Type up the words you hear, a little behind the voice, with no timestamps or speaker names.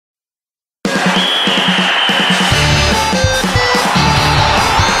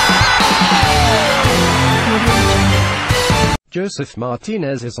Josef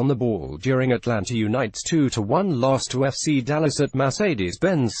Martinez is on the ball during Atlanta United's 2-1 loss to FC Dallas at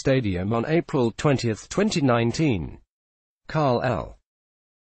Mercedes-Benz Stadium on April 20, 2019. Carl L.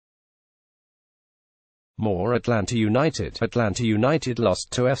 More Atlanta United. Atlanta United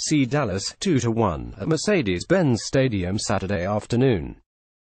lost to FC Dallas 2-1 at Mercedes-Benz Stadium Saturday afternoon.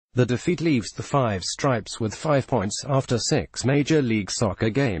 The defeat leaves the Five Stripes with 5 points after 6 Major League Soccer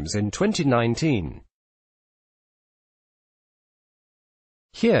games in 2019.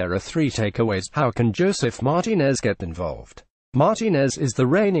 Here are 3 takeaways. How can Josef Martinez get involved? Martinez is the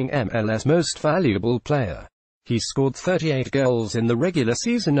reigning MLS Most Valuable Player. He scored 38 goals in the regular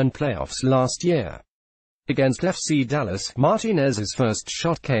season and playoffs last year. Against FC Dallas, Martinez's first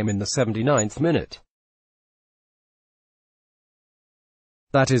shot came in the 79th minute.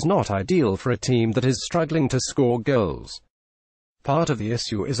 That is not ideal for a team that is struggling to score goals. Part of the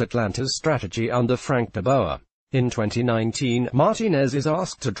issue is Atlanta's strategy under Frank de Boer. In 2019, Martinez is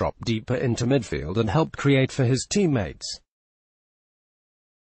asked to drop deeper into midfield and help create for his teammates.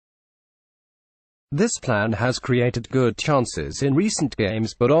 This plan has created good chances in recent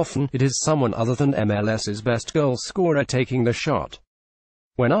games, but often, it is someone other than MLS's best goal scorer taking the shot.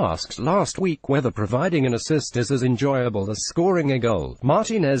 When asked last week whether providing an assist is as enjoyable as scoring a goal,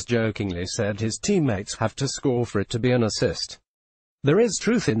 Martinez jokingly said his teammates have to score for it to be an assist. There is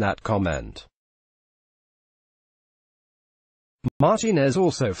truth in that comment. Martinez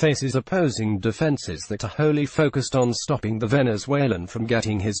also faces opposing defenses that are wholly focused on stopping the Venezuelan from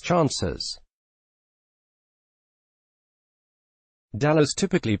getting his chances. Dallas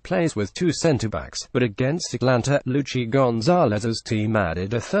typically plays with 2 centre-backs, but against Atlanta, Luchi Gonzalez's team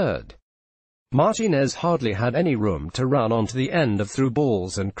added a third. Martinez hardly had any room to run onto the end of through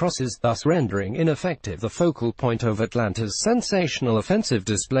balls and crosses, thus rendering ineffective the focal point of Atlanta's sensational offensive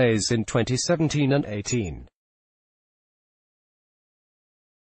displays in 2017 and 18.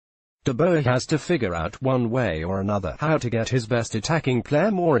 De Boer has to figure out one way or another how to get his best attacking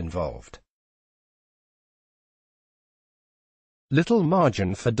player more involved. Little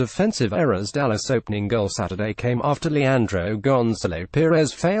margin for defensive errors. Dallas' opening goal Saturday came after Leandro Gonzalo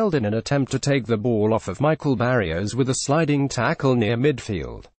Perez failed in an attempt to take the ball off of Michael Barrios with a sliding tackle near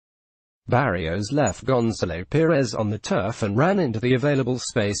midfield. Barrios left Gonzalo Perez on the turf and ran into the available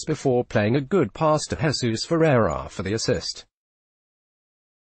space before playing a good pass to Jesus Ferreira for the assist.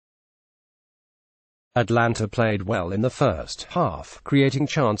 Atlanta played well in the first half, creating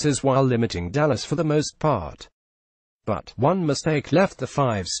chances while limiting Dallas for the most part. But one mistake left the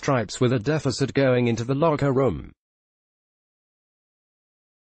Five Stripes with a deficit going into the locker room.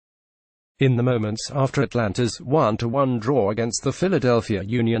 In the moments after Atlanta's 1-1 draw against the Philadelphia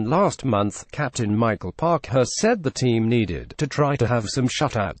Union last month, Captain Michael Parkhurst said the team needed to try to have some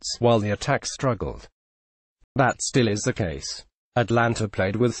shutouts while the attack struggled. That still is the case. Atlanta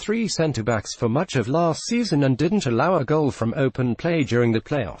played with 3 centre-backs for much of last season and didn't allow a goal from open play during the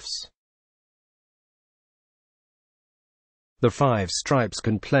playoffs. The Five Stripes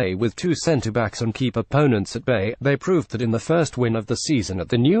can play with 2 centre-backs and keep opponents at bay. They proved that in the first win of the season at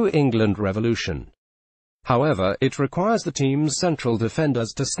the New England Revolution. However, it requires the team's central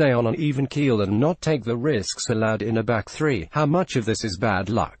defenders to stay on an even keel and not take the risks allowed in a back 3. How much of this is bad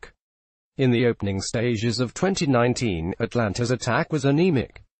luck? In the opening stages of 2019, Atlanta's attack was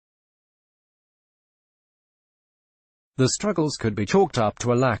anemic. The struggles could be chalked up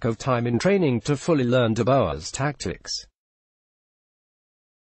to a lack of time in training to fully learn de Boer's tactics.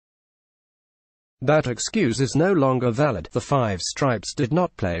 That excuse is no longer valid. The Five Stripes did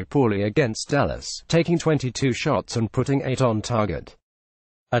not play poorly against Dallas, taking 22 shots and putting 8 on target.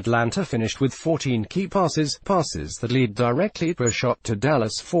 Atlanta finished with 14 key passes that lead directly to a shot to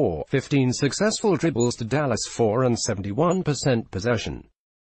Dallas 4, 15 successful dribbles to Dallas 4 and 71% possession.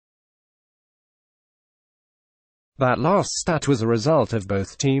 That last stat was a result of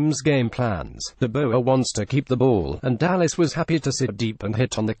both teams' game plans. De Boer wants to keep the ball, and Dallas was happy to sit deep and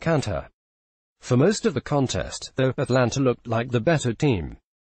hit on the counter. For most of the contest, though, Atlanta looked like the better team.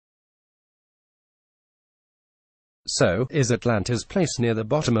 So, is Atlanta's place near the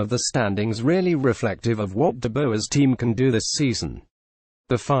bottom of the standings really reflective of what de Boer's team can do this season?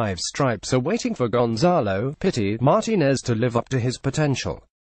 The Five Stripes are waiting for Gonzalo "Pity" Martinez to live up to his potential.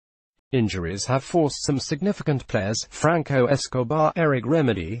 Injuries have forced some significant players, Franco Escobar, Eric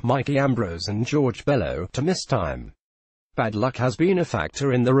Remedy, Mikey Ambrose and George Bello, to miss time. Bad luck has been a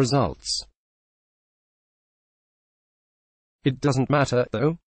factor in the results. It doesn't matter,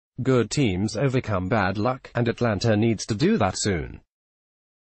 though. Good teams overcome bad luck, and Atlanta needs to do that soon.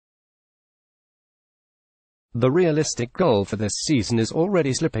 The realistic goal for this season is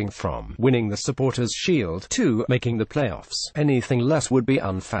already slipping from winning the Supporters' Shield to making the playoffs. Anything less would be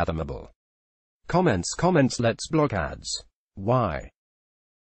unfathomable. Comments. Let's block ads. Why?